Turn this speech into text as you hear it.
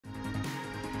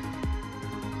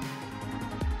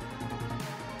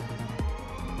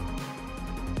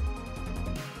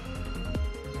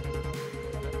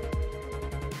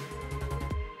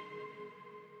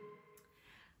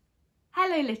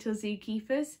Hello little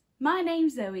zookeepers, my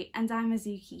name's Zoe and I'm a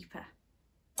zookeeper.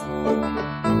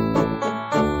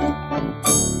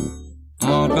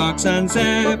 Aardvarks and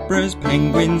zebras,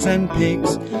 penguins and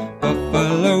pigs,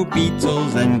 buffalo,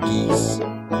 beetles and geese.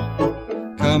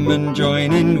 Come and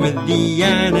join in with the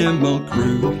animal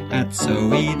crew at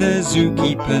Zoe the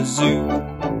Zookeeper Zoo.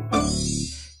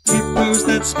 Hippos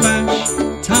that splash,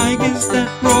 tigers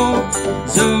that roar,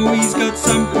 Zoe's got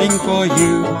something for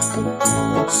you.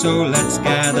 So let's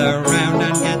gather round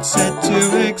and get set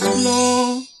to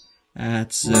explore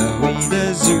at Zoe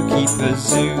the Zookeeper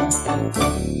Zoo.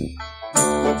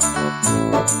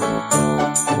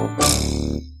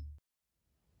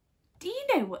 Do you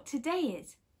know what today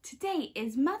is? Today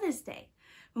is Mother's Day,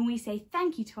 when we say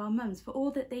thank you to our mums for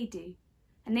all that they do.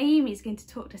 And Naomi is going to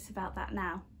talk to us about that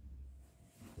now.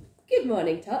 Good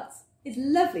morning, Tots. It's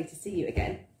lovely to see you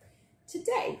again.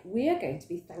 Today we are going to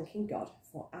be thanking God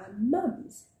for our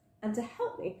mums. And to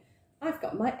help me, I've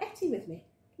got my 𝗙𝗊𝗋 with me.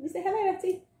 Can you say hello,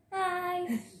 𝗙𝗊𝗋?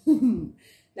 Hi.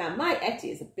 Now, my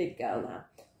𝗙𝗊𝗋 is a big girl now,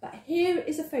 but here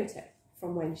is a photo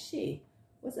from when she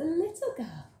was a little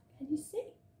girl. Can you see?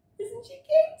 Isn't she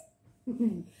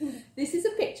cute? This is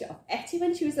a picture of 𝗙𝗊𝗋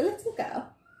when she was a little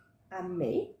girl, and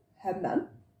me, her mum.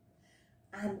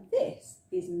 And this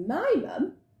is my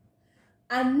mum,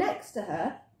 and next to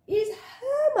her is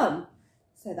her mum.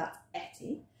 So that's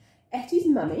𝗙𝗊𝗋, 𝗙𝗊𝗋's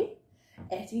mummy,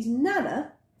 𝗙𝗊𝗋's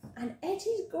nana, and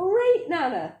𝗙𝗊𝗋's great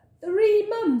nana. 3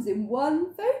 mums in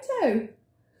one photo.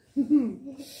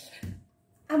 And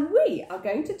we are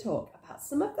going to talk about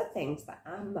some of the things that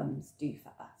our mums do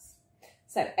for us.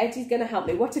 So 𝗙𝗊𝗋's going to help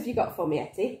me. What have you got for me,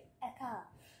 𝗙𝗊𝗋? A car.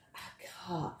 A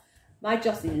car. My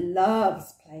Jossie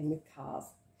loves playing with cars.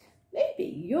 Maybe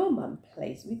your mum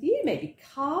plays with you. Maybe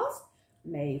cars.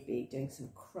 Maybe doing some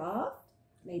craft.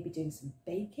 Maybe doing some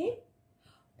baking.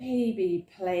 Maybe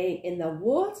playing in the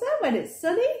water when it's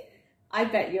sunny. I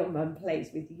bet your mum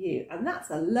plays with you. And that's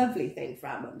a lovely thing for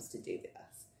our mums to do with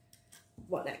us.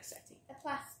 What next, 𝗙𝗊𝗋? A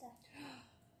plaster.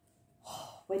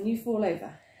 When you fall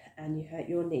over and you hurt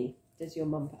your knee, does your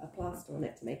mum put a plaster on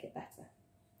it to make it better?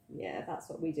 Yeah, that's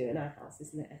what we do in our house,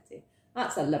 isn't it, 𝗙𝗊𝗋?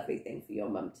 That's a lovely thing for your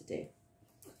mum to do.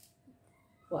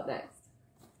 What next?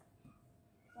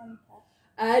 Jumper.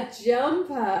 A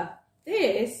jumper.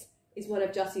 This is one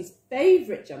of Jossie's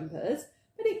favourite jumpers,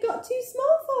 but it got too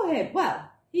small for him. Well,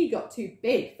 he got too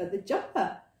big for the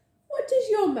jumper. What does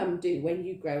your mum do when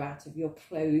you grow out of your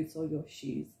clothes or your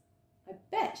shoes? I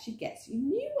bet she gets you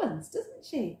new ones, doesn't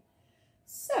she?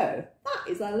 So that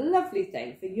is a lovely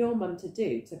thing for your mum to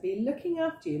do, to be looking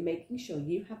after you, making sure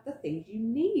you have the things you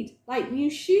need, like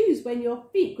new shoes when your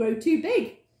feet grow too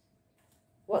big.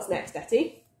 What's next,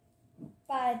 𝗙𝗊𝗋?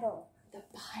 Bible. The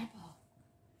Bible.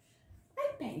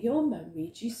 I bet your mum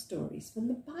reads you stories from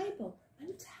the Bible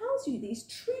and tells you these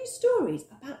true stories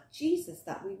about Jesus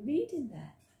that we read in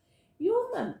there.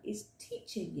 Your mum is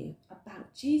teaching you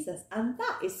about Jesus, and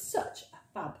that is such a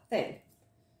fab thing.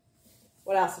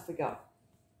 What else have we got?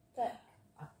 Book.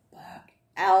 A book.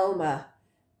 Elma.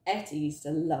 𝗙𝗊𝗋 used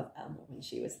to love Elma when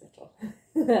she was little.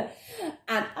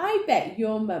 And I bet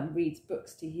your mum reads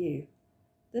books to you.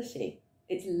 Does she?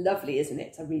 It's lovely, isn't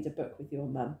it, to read a book with your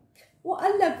mum? What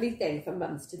a lovely thing for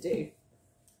mums to do.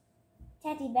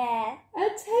 Teddy bear. A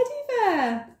teddy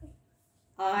bear.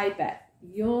 I bet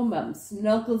your mum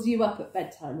snuggles you up at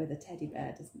bedtime with a teddy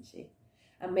bear, doesn't she?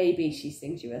 And maybe she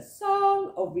sings you a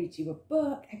song or reads you a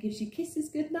book and gives you kisses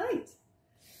goodnight.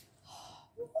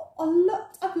 What a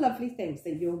lot of lovely things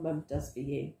that your mum does for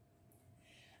you.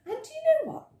 And do you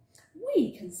know what?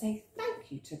 We can say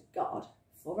thank you to God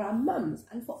for our mums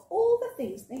and for all the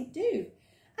things they do.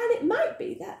 And it might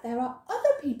be that there are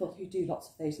other people who do lots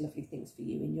of those lovely things for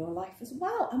you in your life as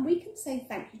well. And we can say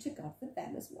thank you to God for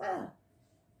them as well.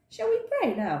 Shall we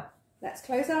pray now? Let's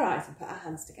close our eyes and put our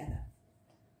hands together.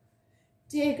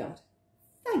 Dear God,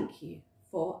 thank you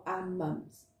for our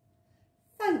mums.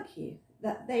 Thank you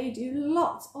that they do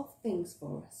lots of things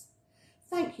for us.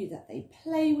 Thank you that they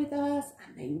play with us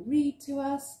and they read to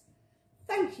us.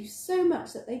 Thank you so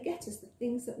much that they get us the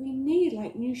things that we need,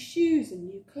 like new shoes and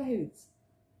new clothes.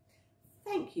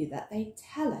 Thank you that they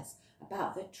tell us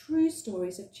about the true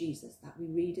stories of Jesus that we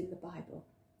read in the Bible.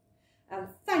 And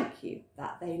thank you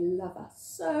that they love us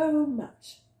so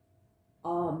much.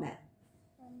 Amen.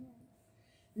 Amen.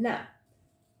 Now,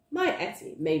 my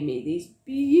𝗙𝗊𝗋 made me these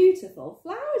beautiful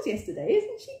flowers yesterday.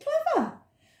 Isn't she clever?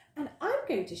 And I'm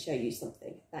going to show you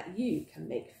something that you can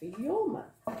make for your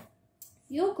mum.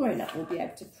 Your grown-up will be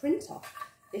able to print off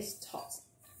this Tots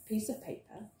piece of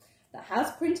paper that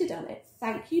has printed on it,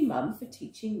 thank you, Mum, for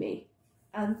teaching me,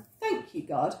 and thank you,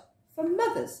 God, for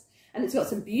mothers. And it's got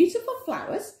some beautiful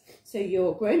flowers, so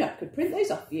your grown-up could print those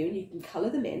off for you and you can colour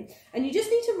them in. And you just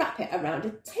need to wrap it around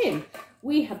a tin.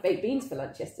 We had baked beans for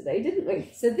lunch yesterday, didn't we?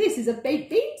 So this is a baked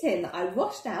bean tin that I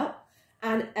washed out.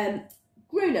 And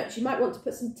grown-ups, you might want to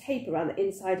put some tape around the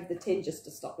inside of the tin just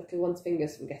to stop little one's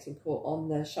fingers from getting caught on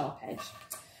the sharp edge.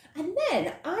 And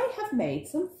then I have made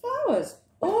some flowers.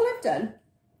 All I've done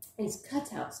is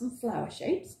cut out some flower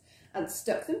shapes and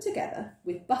stuck them together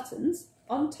with buttons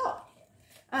on top.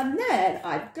 And then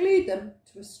I've glued them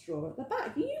to a straw at the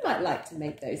back. You might like to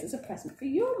make those as a present for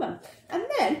your mum. And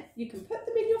then you can put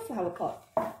them in your flower pot,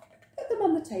 put them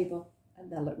on the table, and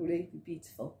they'll look really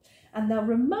beautiful. And they'll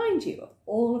remind you of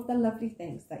all of the lovely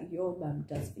things that your mum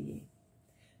does for you.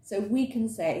 So we can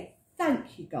say,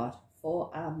 thank you, God,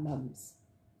 for our mums.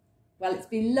 Well, it's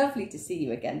been lovely to see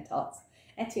you again, Tots.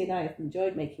 𝗙𝗙𝗋𝗀 and I have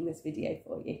enjoyed making this video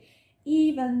for you,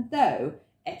 even though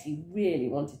𝗙𝗙 really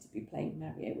wanted to be playing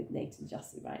Mario with Nate and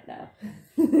𝗙𝗪 right now.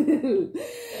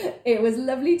 It was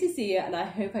lovely to see you, and I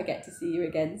hope I get to see you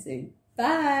again soon.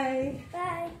 Bye!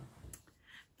 Bye.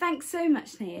 Thanks so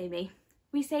much, Naomi.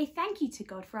 We say thank you to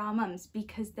God for our mums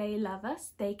because they love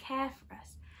us, they care for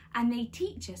us, and they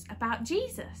teach us about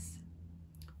Jesus.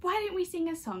 Why don't we sing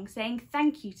a song saying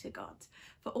thank you to God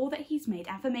for all that he's made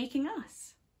and for making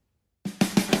us?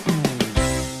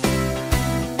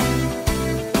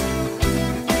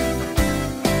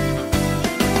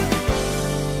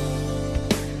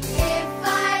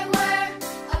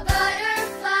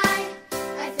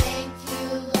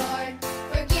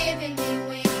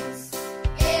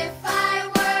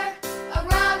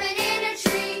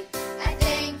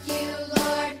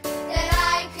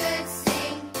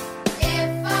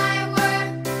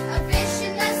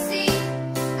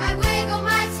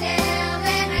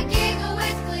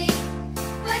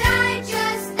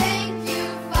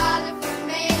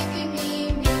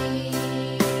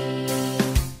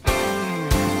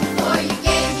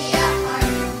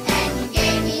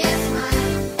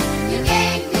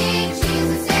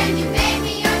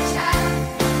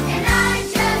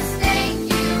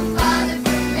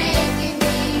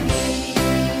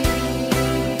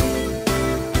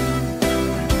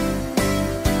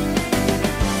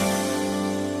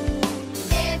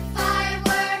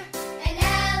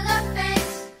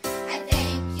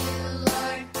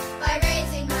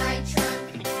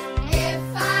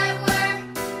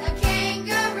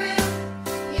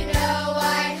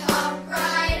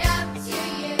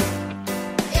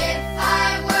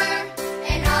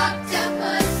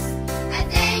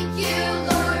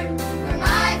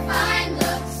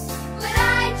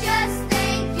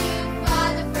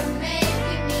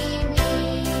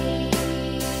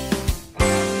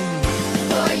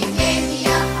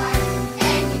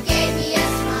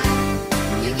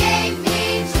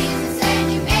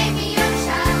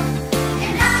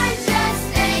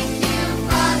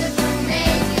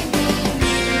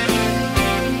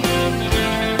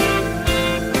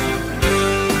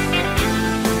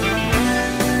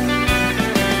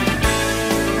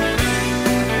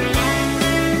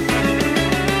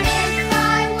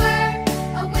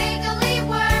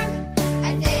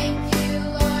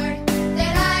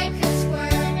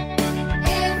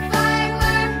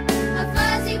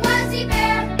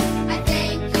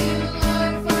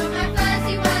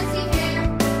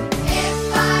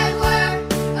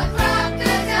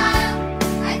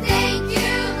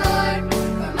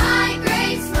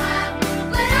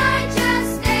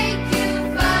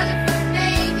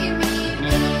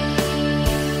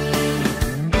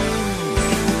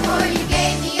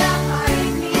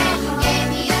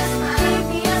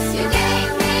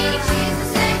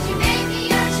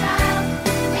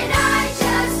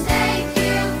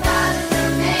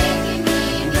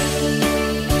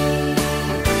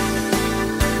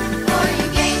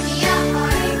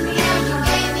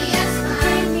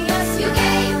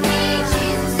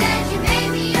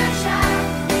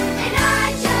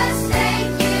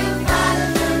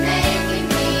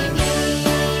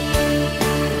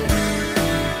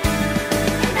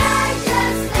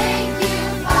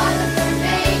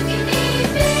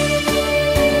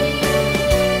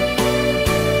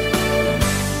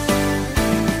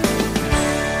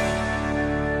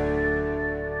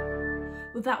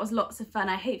 Well, that was lots of fun.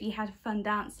 I hope you had fun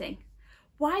dancing.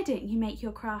 Why don't you make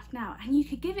your craft now and you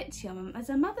could give it to your mum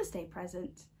as a Mother's Day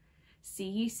present? See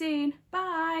you soon.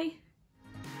 Bye.